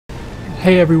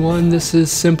Hey everyone, this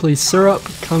is Simply Syrup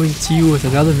coming to you with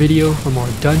another video from our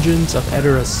Dungeons of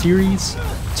Edera series.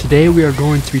 Today we are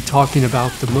going to be talking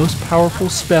about the most powerful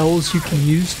spells you can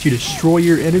use to destroy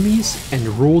your enemies and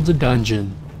rule the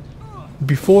dungeon.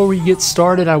 Before we get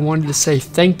started, I wanted to say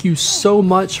thank you so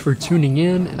much for tuning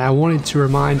in, and I wanted to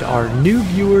remind our new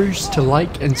viewers to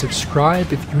like and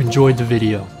subscribe if you enjoyed the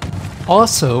video.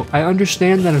 Also, I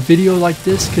understand that a video like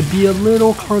this could be a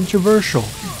little controversial,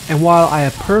 and while I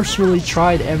have personally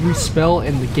tried every spell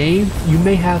in the game, you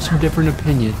may have some different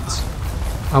opinions.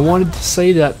 I wanted to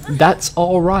say that that's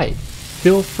alright.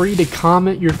 Feel free to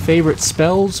comment your favorite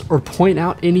spells or point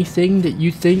out anything that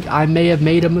you think I may have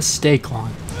made a mistake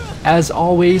on. As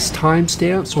always,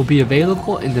 timestamps will be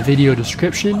available in the video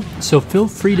description, so feel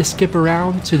free to skip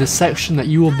around to the section that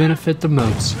you will benefit the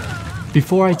most.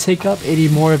 Before I take up any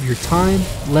more of your time,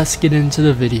 let's get into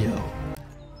the video.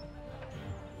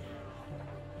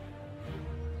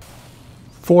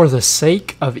 For the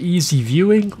sake of easy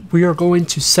viewing, we are going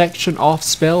to section off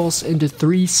spells into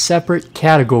 3 separate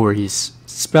categories.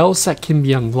 Spells that can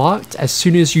be unlocked as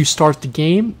soon as you start the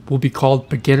game will be called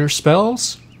beginner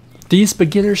spells. These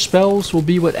beginner spells will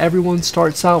be what everyone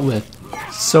starts out with.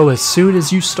 So as soon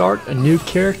as you start a new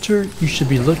character, you should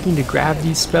be looking to grab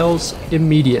these spells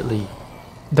immediately.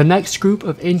 The next group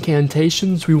of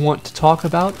incantations we want to talk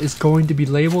about is going to be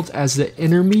labeled as the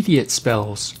intermediate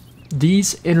spells.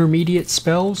 These intermediate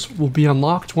spells will be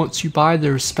unlocked once you buy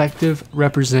the respective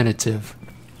representative.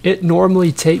 It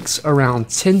normally takes around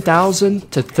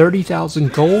 10,000 to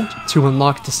 30,000 gold to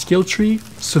unlock the skill tree,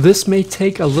 so this may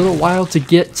take a little while to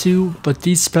get to, but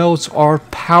these spells are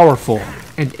powerful,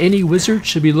 and any wizard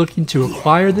should be looking to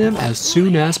acquire them as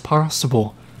soon as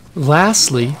possible.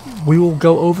 Lastly, we will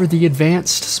go over the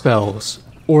advanced spells,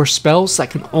 or spells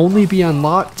that can only be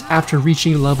unlocked after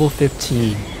reaching level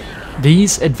 15.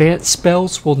 These advanced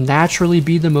spells will naturally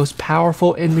be the most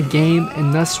powerful in the game,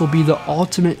 and thus will be the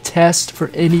ultimate test for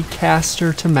any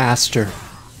caster to master.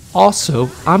 Also,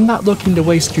 I'm not looking to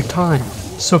waste your time,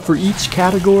 so for each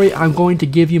category I'm going to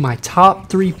give you my top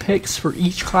 3 picks for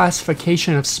each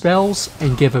classification of spells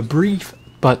and give a brief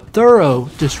but thorough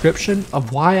description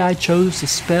of why I chose the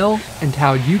spell and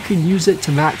how you can use it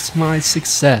to maximize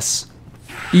success.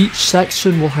 Each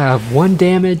section will have 1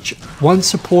 damage, 1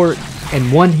 support,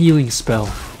 and 1 healing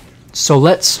spell. So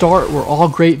let's start where all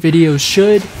great videos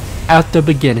should, at the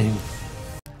beginning.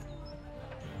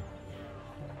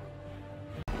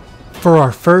 For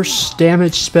our first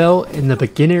damage spell in the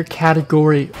beginner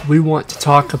category, we want to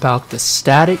talk about the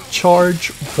Static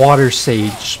Charge Water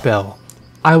Sage spell.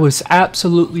 I was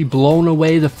absolutely blown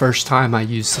away the first time I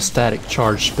used the Static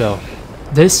Charge spell.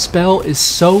 This spell is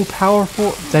so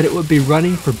powerful that it would be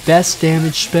running for best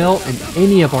damage spell in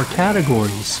any of our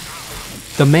categories.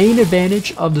 The main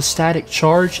advantage of the Static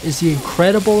Charge is the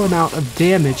incredible amount of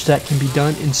damage that can be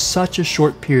done in such a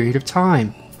short period of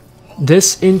time.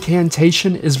 This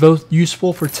incantation is both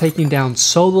useful for taking down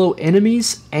solo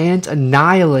enemies and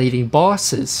annihilating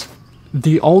bosses.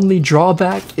 The only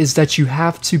drawback is that you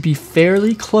have to be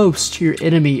fairly close to your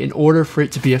enemy in order for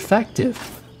it to be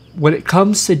effective. When it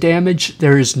comes to damage,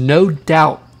 there is no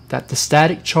doubt that the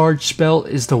Static Charge spell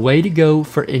is the way to go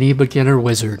for any beginner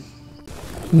wizard.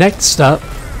 Next up,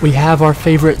 we have our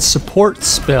favorite support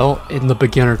spell in the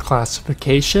beginner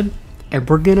classification, and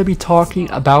we're going to be talking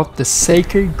about the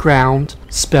Sacred Ground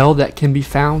spell that can be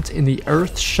found in the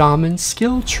Earth Shaman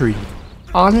skill tree.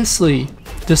 Honestly,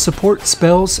 the support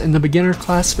spells in the beginner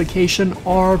classification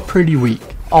are pretty weak.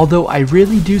 Although I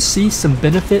really do see some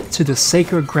benefit to the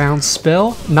Sacred Ground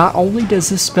spell. Not only does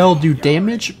this spell do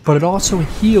damage, but it also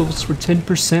heals for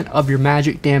 10% of your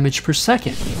magic damage per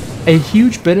second. A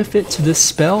huge benefit to this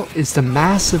spell is the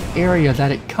massive area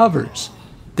that it covers.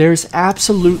 There's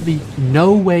absolutely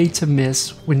no way to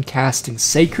miss when casting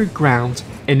Sacred Ground,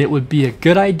 and it would be a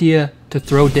good idea to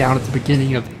throw down at the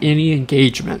beginning of any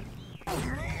engagement.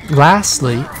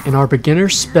 Lastly, in our beginner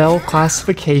spell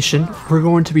classification, we're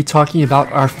going to be talking about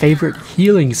our favorite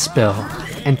healing spell,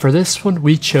 and for this one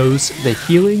we chose the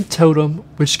Healing Totem,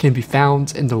 which can be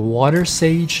found in the Water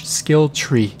Sage skill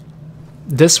tree.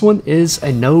 This one is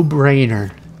a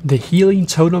no-brainer. The Healing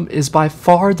Totem is by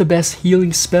far the best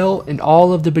healing spell in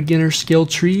all of the beginner skill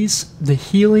trees. The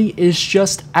healing is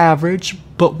just average,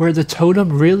 but where the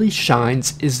totem really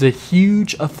shines is the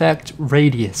huge effect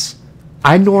radius.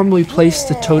 I normally place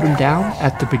the totem down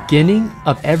at the beginning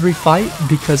of every fight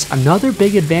because another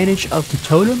big advantage of the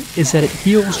totem is that it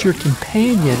heals your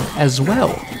companion as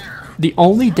well. The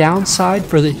only downside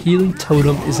for the healing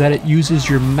totem is that it uses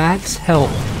your max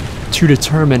health to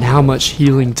determine how much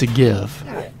healing to give.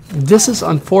 This is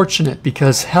unfortunate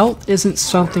because health isn't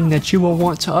something that you will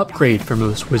want to upgrade for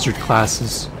most wizard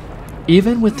classes.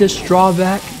 Even with this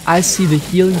drawback, I see the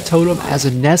healing totem as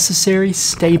a necessary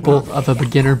staple of a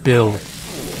beginner build.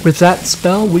 With that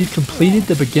spell, we've completed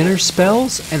the beginner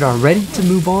spells and are ready to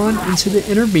move on into the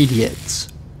intermediates.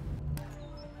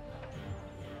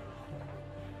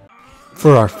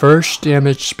 For our first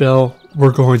damage spell,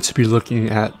 we're going to be looking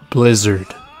at Blizzard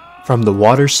from the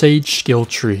Water Sage skill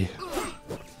tree.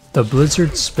 The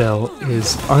Blizzard spell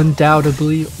is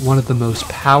undoubtedly one of the most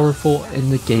powerful in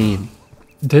the game.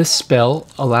 This spell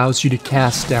allows you to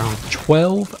cast down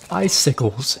 12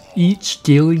 icicles, each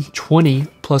dealing 20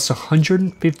 plus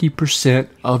 150%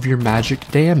 of your magic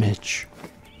damage.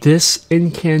 This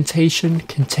incantation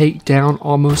can take down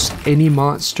almost any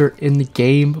monster in the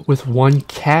game with one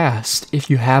cast if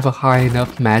you have a high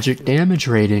enough magic damage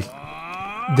rating.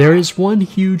 There is one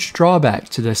huge drawback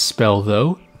to this spell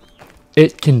though.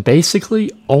 It can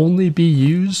basically only be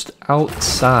used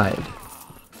outside.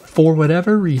 For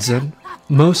whatever reason,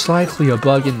 most likely a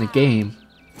bug in the game,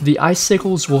 the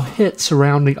icicles will hit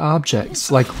surrounding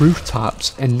objects like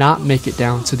rooftops and not make it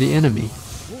down to the enemy.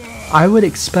 I would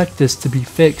expect this to be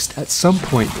fixed at some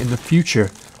point in the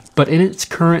future, but in its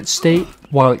current state,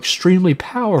 while extremely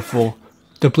powerful,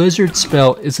 the Blizzard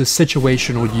spell is a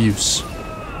situational use.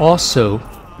 Also,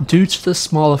 due to the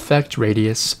small effect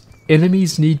radius,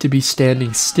 enemies need to be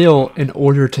standing still in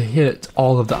order to hit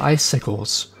all of the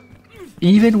icicles.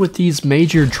 Even with these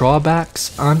major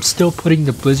drawbacks, I'm still putting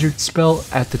the Blizzard spell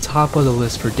at the top of the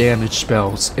list for damage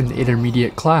spells in the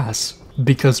intermediate class,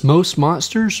 because most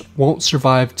monsters won't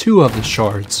survive 2 of the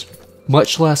shards,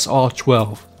 much less all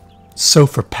 12. So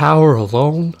for power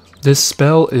alone, this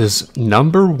spell is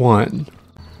number 1.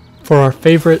 For our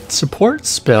favorite support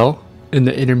spell in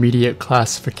the intermediate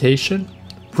classification,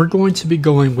 we're going to be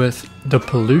going with the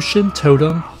Pollution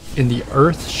Totem in the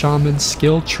Earth Shaman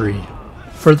skill tree.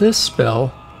 For this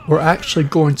spell, we're actually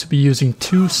going to be using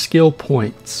 2 skill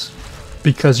points,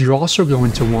 because you're also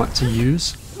going to want to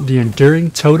use the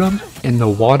Enduring Totem in the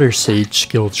Water Sage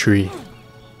skill tree.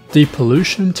 The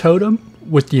Pollution Totem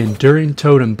with the Enduring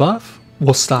Totem buff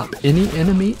will stop any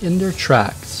enemy in their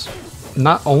tracks.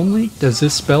 Not only does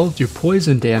this spell do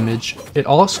poison damage, it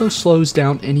also slows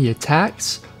down any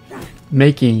attacks,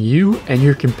 making you and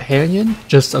your companion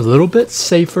just a little bit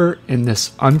safer in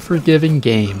this unforgiving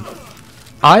game.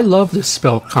 I love this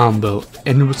spell combo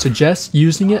and would suggest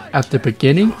using it at the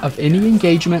beginning of any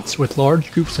engagements with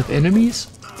large groups of enemies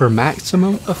for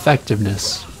maximum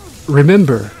effectiveness.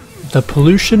 Remember, the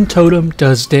Pollution Totem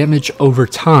does damage over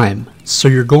time, so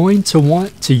you're going to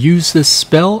want to use this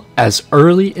spell as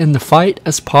early in the fight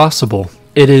as possible.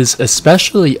 It is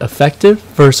especially effective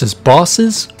versus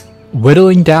bosses,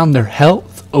 whittling down their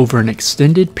health over an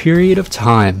extended period of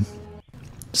time.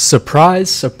 Surprise,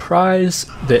 surprise,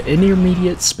 the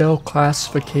intermediate spell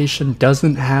classification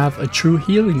doesn't have a true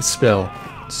healing spell,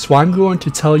 so I'm going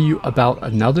to tell you about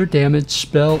another damage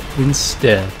spell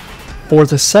instead. For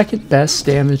the second best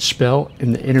damage spell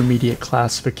in the intermediate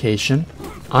classification,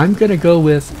 I'm going to go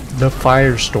with the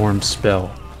Firestorm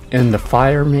spell in the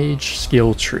Fire Mage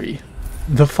skill tree.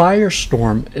 The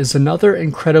Firestorm is another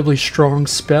incredibly strong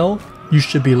spell you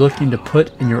should be looking to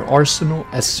put in your arsenal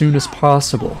as soon as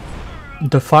possible.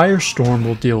 The Firestorm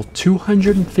will deal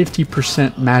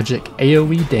 250% magic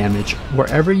AoE damage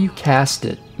wherever you cast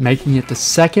it, making it the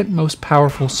second most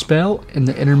powerful spell in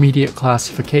the intermediate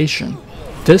classification.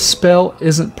 This spell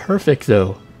isn't perfect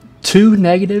though. 2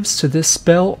 negatives to this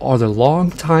spell are the long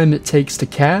time it takes to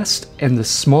cast and the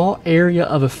small area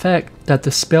of effect that the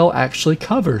spell actually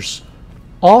covers.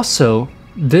 Also,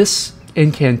 this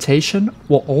incantation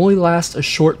will only last a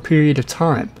short period of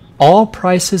time. All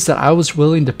prices that I was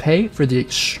willing to pay for the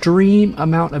extreme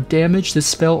amount of damage this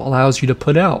spell allows you to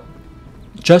put out.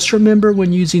 Just remember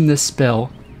when using this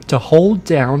spell to hold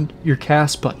down your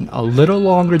cast button a little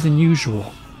longer than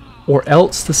usual, or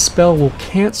else the spell will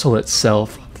cancel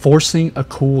itself, forcing a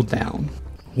cooldown.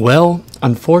 Well,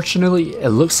 unfortunately, it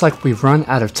looks like we've run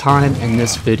out of time in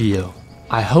this video.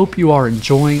 I hope you are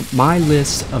enjoying my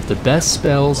list of the best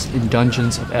spells in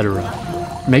Dungeons of Edera.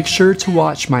 Make sure to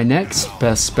watch my next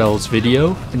best spells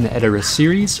video in the Edera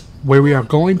series, where we are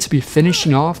going to be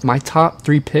finishing off my top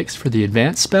 3 picks for the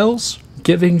advanced spells,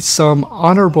 giving some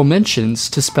honorable mentions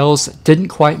to spells that didn't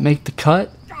quite make the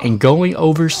cut, and going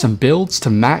over some builds to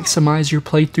maximize your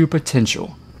playthrough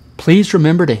potential. Please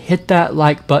remember to hit that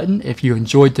like button if you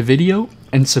enjoyed the video,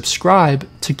 and subscribe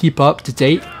to keep up to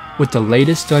date with the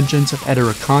latest Dungeons of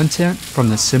Edera content from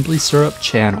the Simply Syrup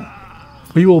channel.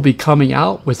 We will be coming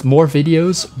out with more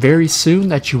videos very soon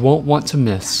that you won't want to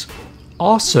miss.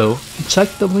 Also, check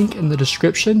the link in the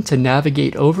description to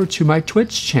navigate over to my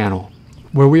Twitch channel,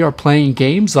 where we are playing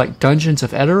games like Dungeons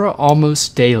of Edera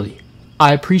almost daily.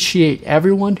 I appreciate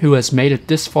everyone who has made it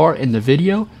this far in the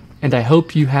video, and I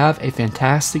hope you have a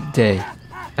fantastic day.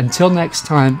 Until next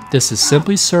time, this is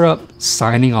Simply Syrup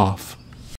signing off.